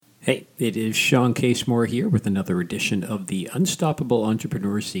Hey, it is Sean Casemore here with another edition of the Unstoppable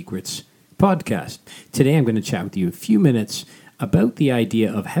Entrepreneur Secrets podcast. Today I'm going to chat with you a few minutes about the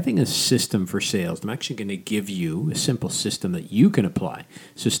idea of having a system for sales. I'm actually going to give you a simple system that you can apply.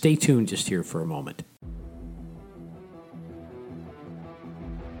 So stay tuned just here for a moment.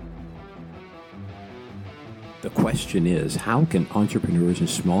 The question is, how can entrepreneurs and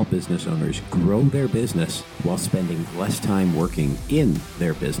small business owners grow their business while spending less time working in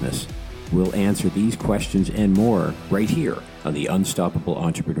their business? We'll answer these questions and more right here on the Unstoppable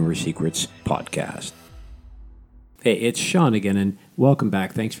Entrepreneur Secrets podcast. Hey, it's Sean again, and welcome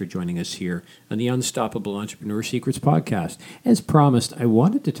back. Thanks for joining us here on the Unstoppable Entrepreneur Secrets podcast. As promised, I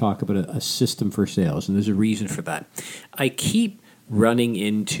wanted to talk about a system for sales, and there's a reason for that. I keep running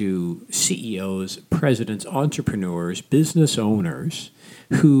into CEOs, presidents, entrepreneurs, business owners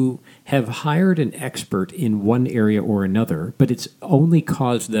who have hired an expert in one area or another, but it's only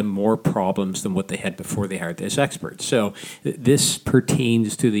caused them more problems than what they had before they hired this expert. So this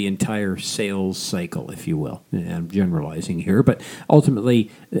pertains to the entire sales cycle, if you will. And I'm generalizing here, but ultimately,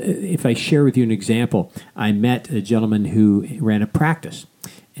 if I share with you an example, I met a gentleman who ran a practice.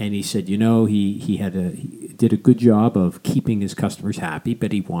 And he said, he did a good job of keeping his customers happy,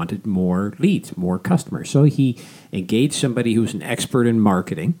 but he wanted more leads, more customers. So he engaged somebody who was an expert in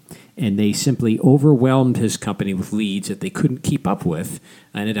marketing, and they simply overwhelmed his company with leads that they couldn't keep up with,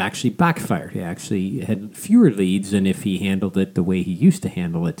 and it actually backfired. He actually had fewer leads than if he handled it the way he used to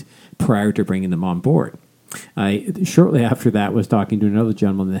handle it prior to bringing them on board. I shortly after that was talking to another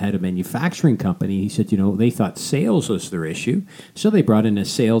gentleman that had a manufacturing company. He said, they thought sales was their issue, so they brought in a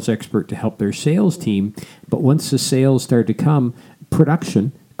sales expert to help their sales team. But once the sales started to come,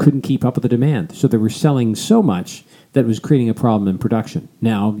 production couldn't keep up with the demand. So they were selling so much that it was creating a problem in production.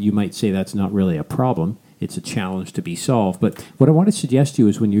 Now, you might say that's not really a problem. It's a challenge to be solved. But what I want to suggest to you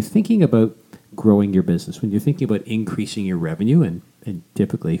is when you're thinking about growing your business, when you're thinking about increasing your revenue, and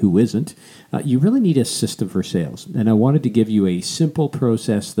typically who isn't, you really need a system for sales. And I wanted to give you a simple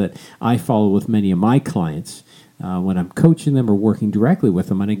process that I follow with many of my clients when I'm coaching them or working directly with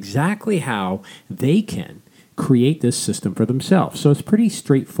them on exactly how they can create this system for themselves. So it's pretty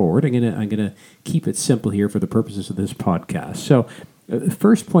straightforward. I'm gonna keep it simple here for the purposes of this podcast. So the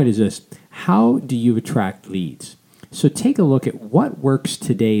first point is this: how do you attract leads? So take a look at what works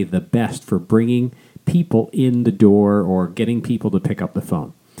today the best for bringing people in the door or getting people to pick up the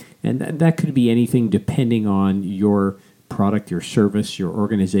phone. And that could be anything depending on your product, your service, your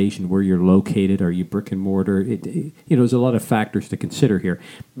organization, where you're located. Are you brick and mortar? There's a lot of factors to consider here.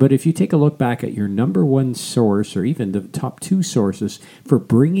 But if you take a look back at your number one source or even the top two sources for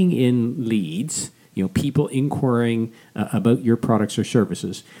bringing in leads, people inquiring about your products or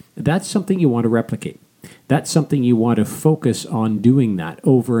services, that's something you want to replicate. That's something you want to focus on doing that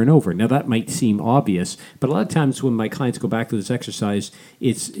over and over. Now, that might seem obvious, but a lot of times when my clients go back to this exercise,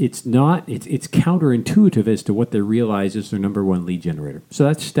 it's counterintuitive as to what they realize is their number one lead generator. So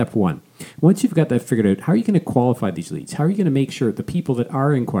that's step one. Once you've got that figured out, how are you going to qualify these leads? How are you going to make sure the people that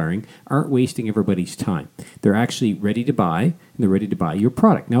are inquiring aren't wasting everybody's time? They're actually ready to buy, and they're ready to buy your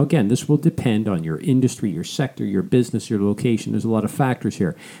product. Now, again, this will depend on your industry, your sector, your business, your location. There's a lot of factors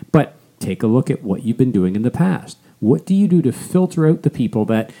here. But take a look at what you've been doing in the past. What do you do to filter out the people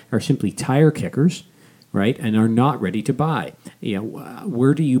that are simply tire kickers, right, and are not ready to buy?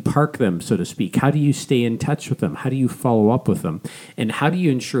 Where do you park them, so to speak? How do you stay in touch with them? How do you follow up with them? And how do you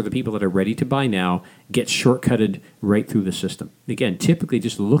ensure the people that are ready to buy now get shortcutted right through the system? Again, typically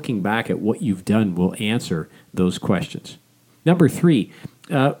just looking back at what you've done will answer those questions. Number three,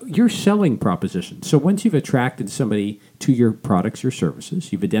 your selling proposition. So once you've attracted somebody to your products or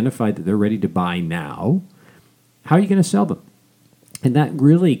services, you've identified that they're ready to buy now, how are you going to sell them? And that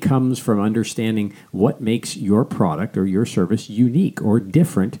really comes from understanding what makes your product or your service unique or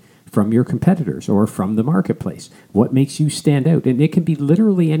different from your competitors or from the marketplace. What makes you stand out? And it can be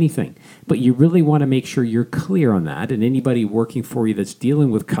literally anything, but you really want to make sure you're clear on that, and anybody working for you that's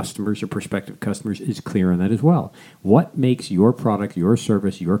dealing with customers or prospective customers is clear on that as well. What makes your product, your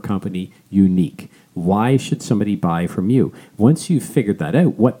service, your company unique? Why should somebody buy from you? Once you've figured that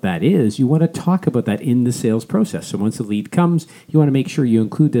out, what that is, you want to talk about that in the sales process. So once the lead comes, you want to make sure you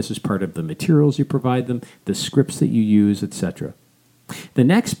include this as part of the materials you provide them, the scripts that you use, etc. The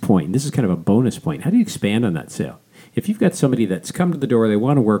next point, this is kind of a bonus point, how do you expand on that sale? If you've got somebody that's come to the door, they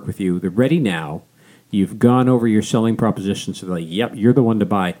want to work with you, they're ready now, you've gone over your selling proposition, so they're like, yep, you're the one to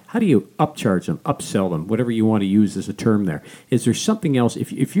buy. How do you upcharge them, upsell them, whatever you want to use as a term there? Is there something else?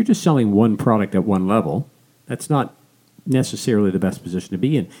 If you're just selling one product at one level, that's not necessarily the best position to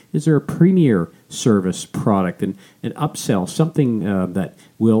be in? Is there a premier service product and an upsell, something that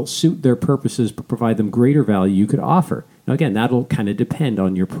will suit their purposes but provide them greater value you could offer? Now, again, that'll kind of depend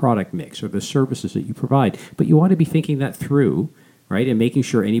on your product mix or the services that you provide, but you want to be thinking that through, right, and making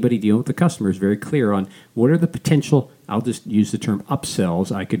sure anybody dealing with the customer is very clear on what are the potential, I'll just use the term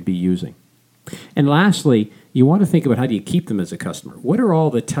upsells, I could be using. And lastly, you want to think about how do you keep them as a customer? What are all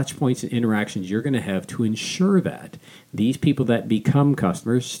the touch points and interactions you're going to have to ensure that these people that become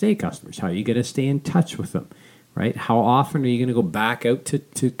customers stay customers? How are you going to stay in touch with them, right? How often are you going to go back out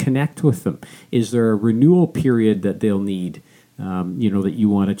to connect with them? Is there a renewal period that they'll need, that you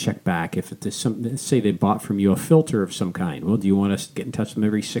want to check back? If it's say they bought from you a filter of some kind, well, do you want to get in touch with them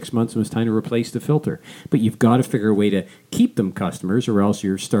every 6 months when it's time to replace the filter? But you've got to figure a way to keep them customers, or else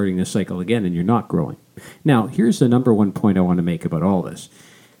you're starting this cycle again and you're not growing. Now, here's the number one point I want to make about all this.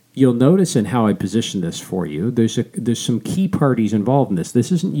 You'll notice in how I position this for you, there's some key parties involved in this.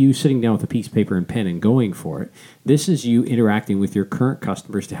 This isn't you sitting down with a piece of paper and pen and going for it. This is you interacting with your current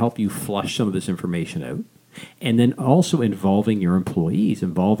customers to help you flush some of this information out. And then also involving your employees,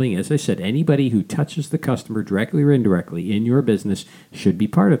 involving, as I said, anybody who touches the customer directly or indirectly in your business should be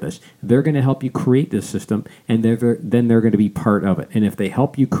part of this. They're going to help you create this system, and then they're going to be part of it. And if they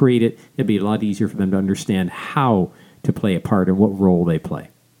help you create it, it'll be a lot easier for them to understand how to play a part and what role they play.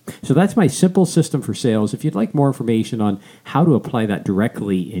 So that's my simple system for sales. If you'd like more information on how to apply that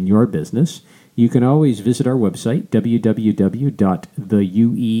directly in your business, you can always visit our website,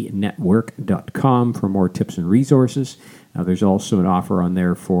 www.theuenetwork.com, for more tips and resources. There's also an offer on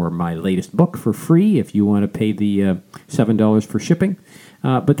there for my latest book for free if you want to pay the $7 for shipping.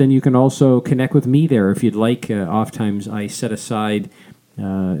 But then you can also connect with me there if you'd like. Oftentimes I set aside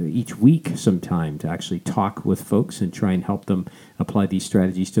each week some time to actually talk with folks and try and help them apply these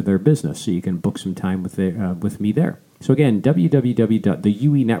strategies to their business. So you can book some time with me there. So again,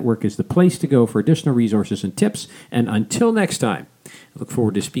 www.theuenetwork is the place to go for additional resources and tips. And until next time, I look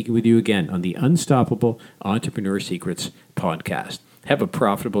forward to speaking with you again on the Unstoppable Entrepreneur Secrets podcast. Have a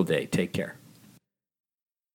profitable day. Take care.